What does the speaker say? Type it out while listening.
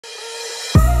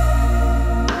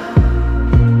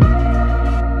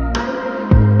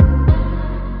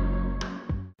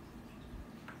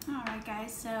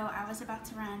was about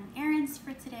to run errands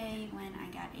for today when I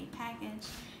got a package,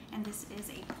 and this is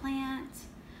a plant.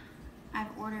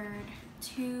 I've ordered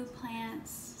 2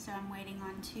 plants, so I'm waiting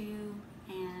on 2,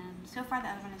 and so far the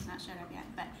other one has not showed up yet,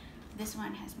 but this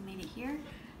one has made it here.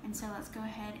 And so let's go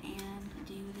ahead and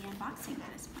do the unboxing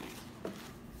for this plant.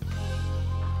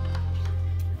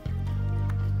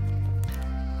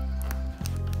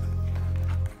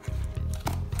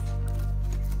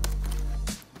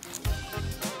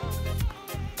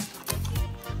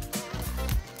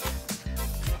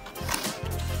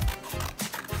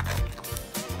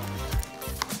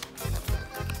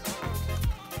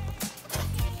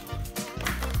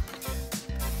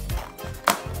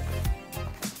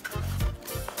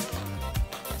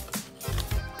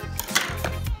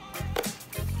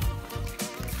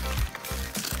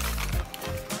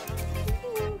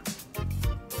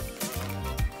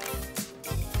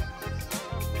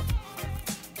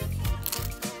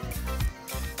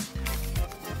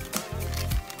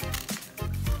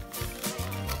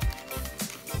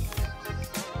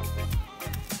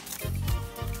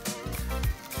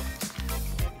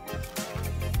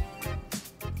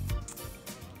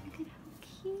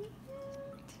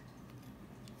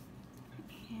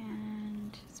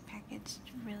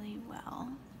 Really well.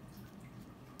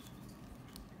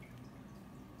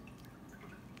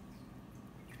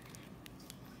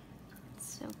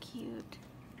 It's so cute.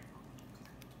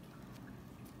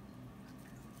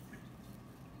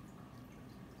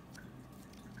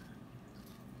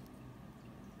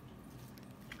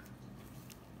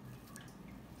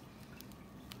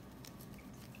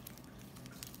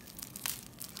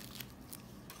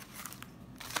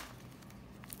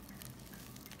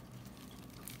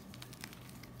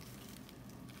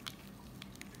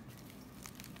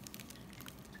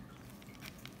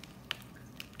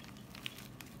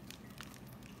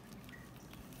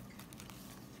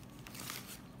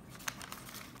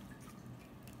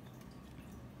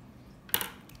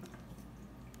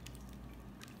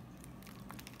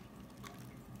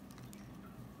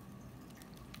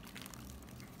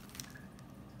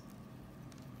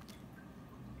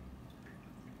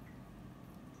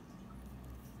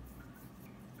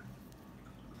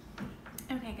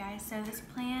 Okay guys, so this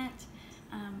plant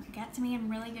got to me in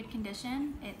really good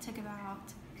condition. It took about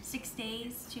 6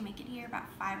 days to make it here, about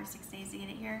 5 or 6 days to get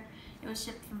it here. It was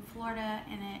shipped from Florida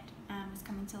and it was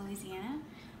coming to Louisiana.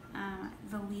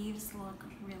 The leaves look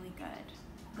really good.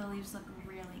 The leaves look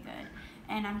really good.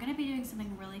 And I'm gonna be doing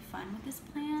something really fun with this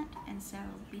plant, and so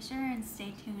be sure and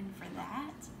stay tuned for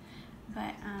that.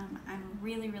 But I'm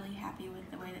really happy with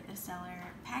the way that the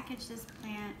seller packaged this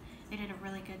plant. They did a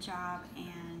really good job,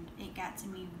 and it got to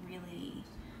me really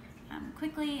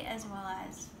quickly, as well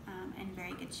as in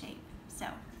very good shape. So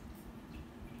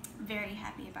very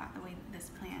happy about the way that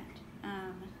this plant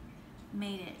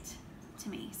made it to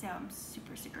me. So I'm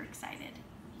super excited.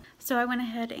 So I went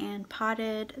ahead and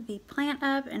potted the plant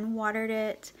up and watered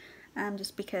it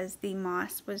just because the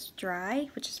moss was dry,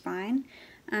 which is fine.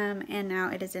 And now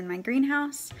it is in my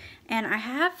greenhouse, and I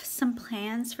have some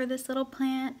plans for this little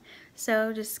plant,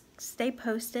 so just stay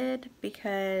posted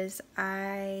because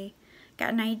I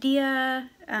got an idea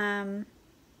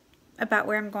about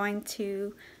where I'm going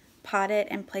to pot it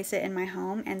and place it in my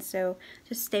home, and so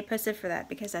just stay posted for that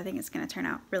because I think it's going to turn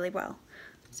out really well.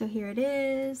 So here it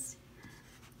is.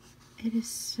 It is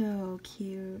so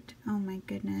cute. Oh my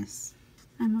goodness.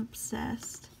 I'm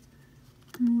obsessed.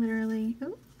 I'm literally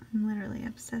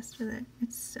obsessed with it.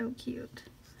 It's so cute.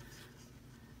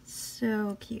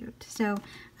 So cute. So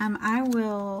I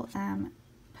will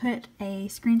put a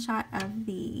screenshot of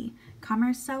the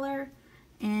commerce seller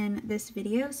in this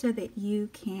video so that you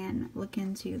can look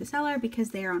into the seller because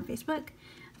they are on Facebook.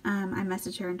 I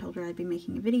messaged her and told her I'd be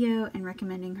making a video and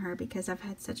recommending her because I've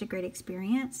had such a great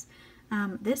experience.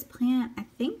 This plant, I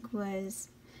think, was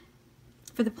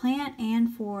for the plant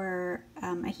and for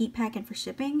a heat pack and for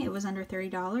shipping, it was under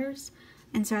 $30.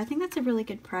 And so I think that's a really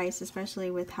good price,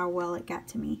 especially with how well it got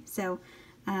to me. So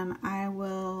I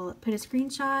will put a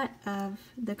screenshot of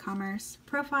the commerce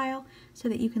profile so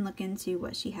that you can look into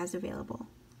what she has available.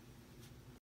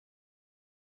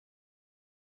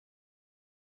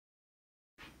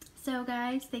 So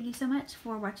guys, thank you so much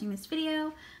for watching this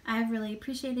video. I've really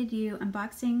appreciated you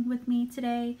unboxing with me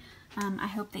today. I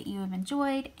hope that you have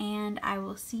enjoyed, and I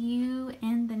will see you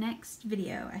in the next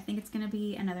video. I think it's going to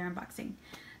be another unboxing.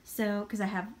 So, because I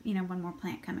have, one more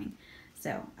plant coming.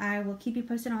 So, I will keep you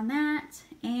posted on that,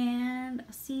 and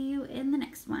I'll see you in the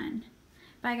next one.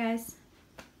 Bye guys.